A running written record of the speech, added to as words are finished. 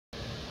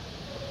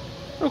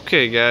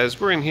Okay guys,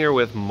 we're in here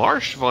with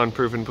Marsh von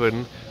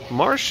Prufenpuden.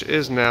 Marsh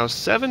is now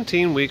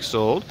 17 weeks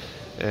old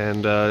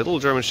and a little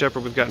German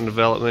Shepherd we've got in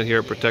development here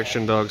at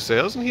Protection Dog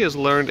Sales, and he has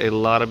learned a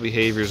lot of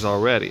behaviors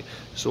already.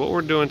 So what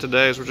we're doing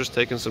today is we're just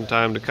taking some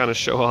time to kind of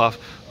show off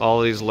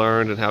all he's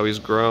learned and how he's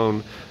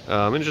grown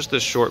in just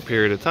this short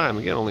period of time.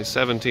 Again, only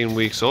 17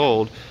 weeks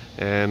old,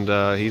 and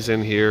he's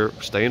in here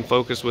staying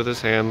focused with his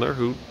handler,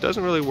 who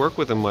doesn't really work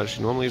with him much.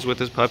 Normally he's with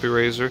his puppy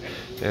raiser,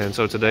 and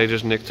so today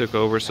just Nick took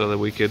over so that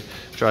we could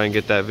try and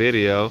get that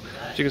video.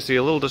 As you can see,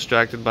 a little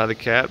distracted by the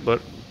cat,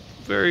 but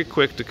very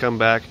quick to come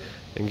back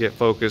and get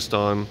focused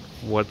on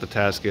what the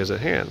task is at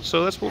hand.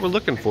 So that's what we're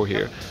looking for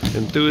here.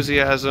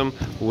 Enthusiasm,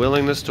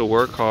 willingness to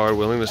work hard,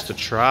 willingness to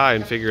try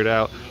and figure it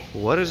out.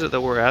 What is it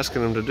that we're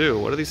asking them to do?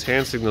 What do these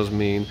hand signals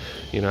mean?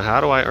 You know,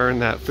 how do I earn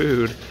that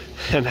food?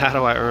 And how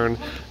do I earn,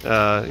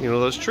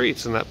 those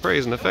treats and that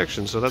praise and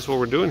affection? So that's what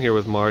we're doing here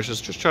with Marsh, is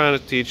just trying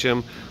to teach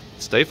him,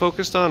 stay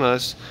focused on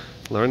us,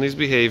 learn these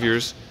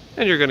behaviors,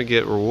 and you're going to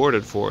get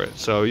rewarded for it.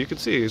 So you can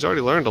see he's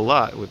already learned a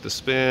lot with the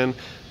spin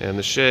and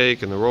the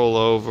shake and the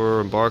rollover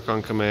and bark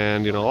on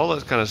command, all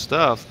that kind of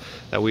stuff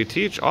that we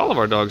teach all of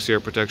our dogs here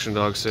at Protection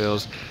Dog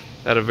Sales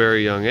at a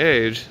very young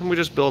age, and we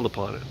just build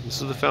upon it.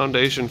 This is the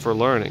foundation for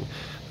learning.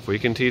 If we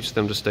can teach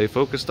them to stay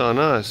focused on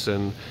us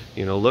and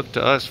look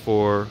to us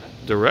for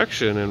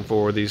direction and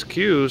for these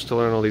cues to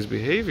learn all these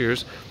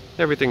behaviors,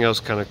 everything else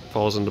kind of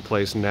falls into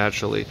place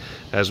naturally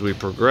as we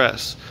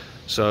progress.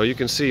 So you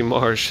can see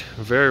Marsh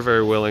very,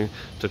 very willing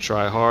to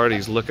try hard.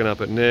 He's looking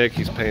up at Nick,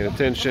 he's paying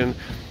attention.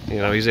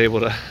 He's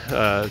able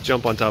to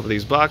jump on top of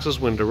these boxes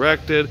when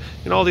directed,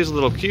 and all these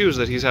little cues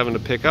that he's having to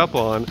pick up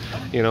on,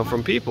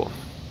 from people.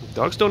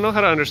 Dogs don't know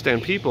how to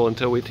understand people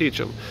until we teach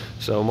them.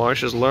 So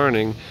Marsh is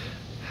learning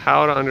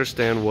how to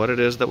understand what it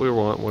is that we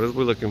want, what is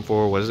we looking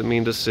for, what does it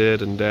mean to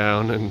sit and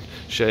down and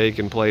shake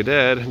and play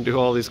dead and do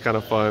all these kind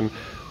of fun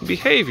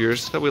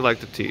behaviors that we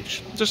like to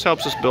teach. It just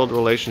helps us build a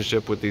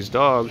relationship with these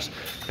dogs.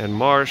 And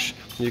Marsh,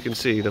 you can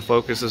see the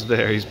focus is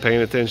there. He's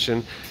paying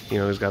attention.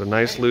 He's got a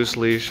nice loose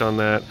leash on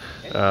that.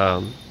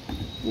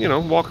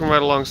 Walking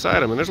right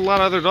alongside him. And there's a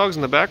lot of other dogs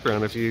in the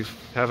background. If you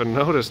haven't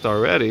noticed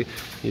already,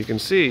 you can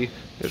see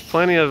there's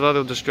plenty of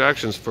other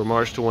distractions for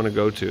Marsh to want to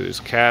go to. There's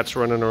cats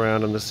running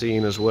around on the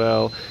scene as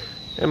well.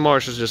 And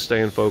Marsh is just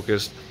staying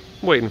focused,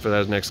 waiting for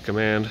that next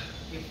command,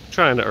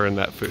 trying to earn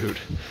that food.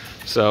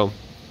 So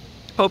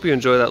hope you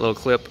enjoy that little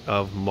clip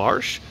of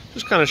Marsh,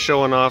 just kind of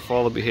showing off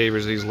all the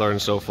behaviors he's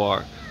learned so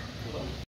far.